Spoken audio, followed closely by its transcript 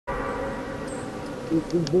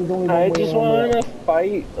There's only one I way just around want to that.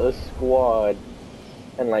 fight a squad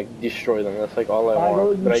and like destroy them. That's like all I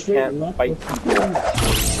want. But I can't fight people.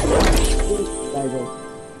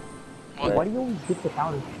 Why do you always get the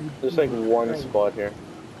town and shoot? There's like one squad here.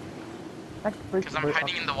 Because I'm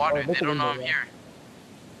hiding in the water. They don't know I'm here.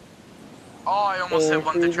 Oh, I almost hit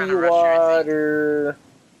one. They're trying to rush you, I think. Water.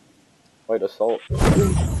 White assault.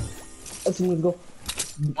 Let's go.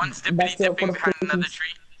 One's dipping behind another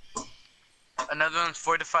tree. Another one's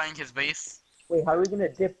fortifying his base. Wait, how are we gonna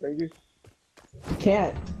dip, Burger?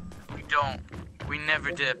 Can't. We don't. We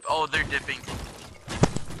never dip. Oh, they're dipping.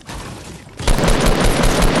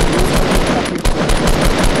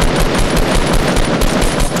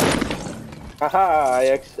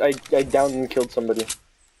 Haha, I downed and killed somebody.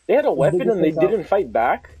 They had a weapon and they didn't fight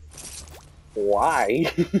back? Why?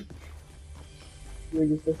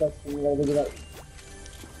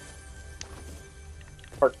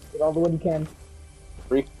 Park. Get all the way you can.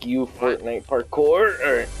 Freak you, Fortnite parkour.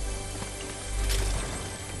 Alright.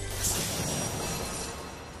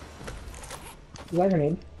 Is that a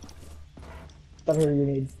grenade? Thought I heard a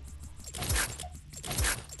grenade.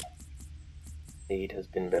 Aid has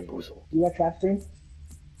been bamboozled. You got traps, Dream?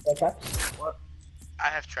 You got traps? What? I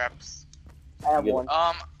have traps. I have one.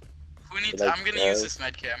 Who needs? I'm gonna use this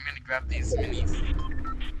medkit. I'm gonna grab these minis.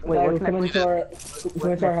 Wait, come into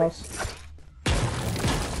our house.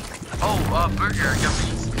 Oh, Burger, I got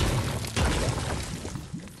minis.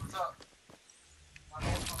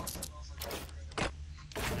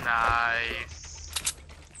 Nice.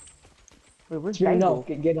 Wait, where's Dango?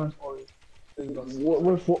 No, get on.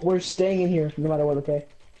 We're staying in here no matter what, okay?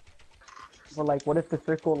 But like, what if the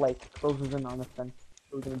circle like closes in on us then?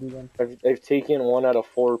 What are we gonna do then? I've taken 1 out of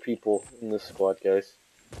 4 people in this squad, guys.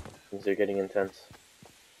 Things are getting intense.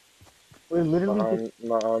 We're literally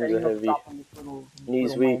my arms are heavy.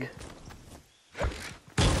 Knees weak.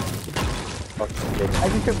 I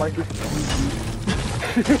think your Marcus.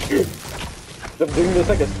 I'm doing this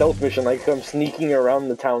like a stealth mission, like I'm sneaking around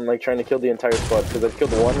the town, like trying to kill the entire squad, because I've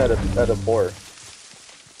killed 1 out of 4.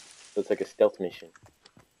 So it's like a stealth mission.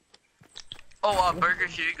 Oh, Burger,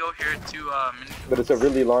 here you go here to But it's a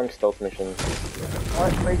really long stealth mission.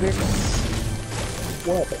 Alright, Burger.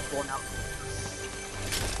 What? Going out.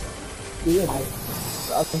 Yeah,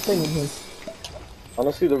 I'm staying in here.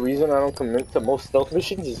 Honestly, the reason I don't commit to most stealth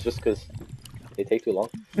missions is just because they take too long.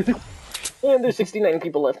 And there's 69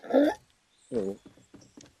 people left.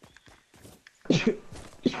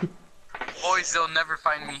 Boys, they'll never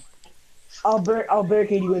find me. I'll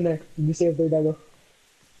barricade you in there. You stay up there, Dago.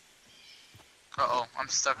 Uh-oh, I'm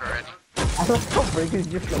stuck already. I don't know, Burger's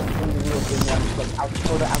just like in the real thing, like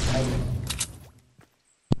outside.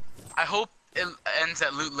 I hope it ends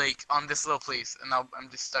at Loot Lake on this little place, and I'm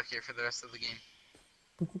just stuck here for the rest of the game.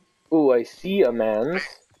 Ooh, I see a man.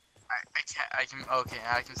 I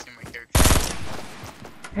can see my character.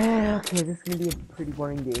 Okay, this is gonna be a pretty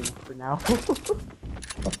boring game for now.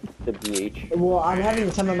 The BH. Well, I'm having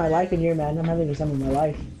the time of my life in here, man. I'm having the time of my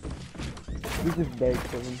life. You just beg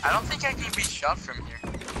for him. I don't think I can be shot from here.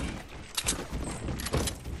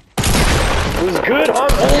 It was good, huh?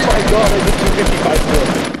 Oh my god, I did 255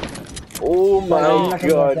 kills. Oh my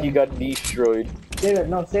god, you got destroyed. Stay there,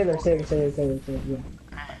 no, stay there, yeah.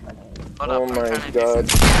 Oh my god.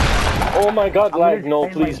 Oh my god, lag, no,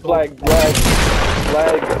 please, lag.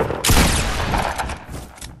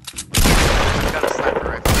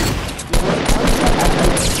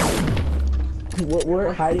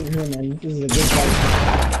 We're hiding here, man. This is a good fight.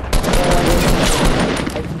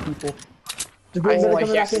 I see people. Just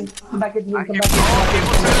come back in. Come back in. Come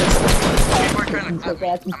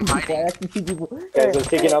back in. I actually see people. Guys, I've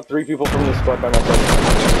taken out 3 people from this squad by myself.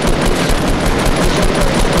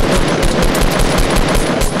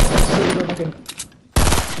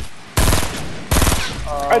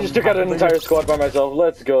 I just took out an entire squad by myself.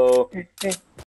 Let's go.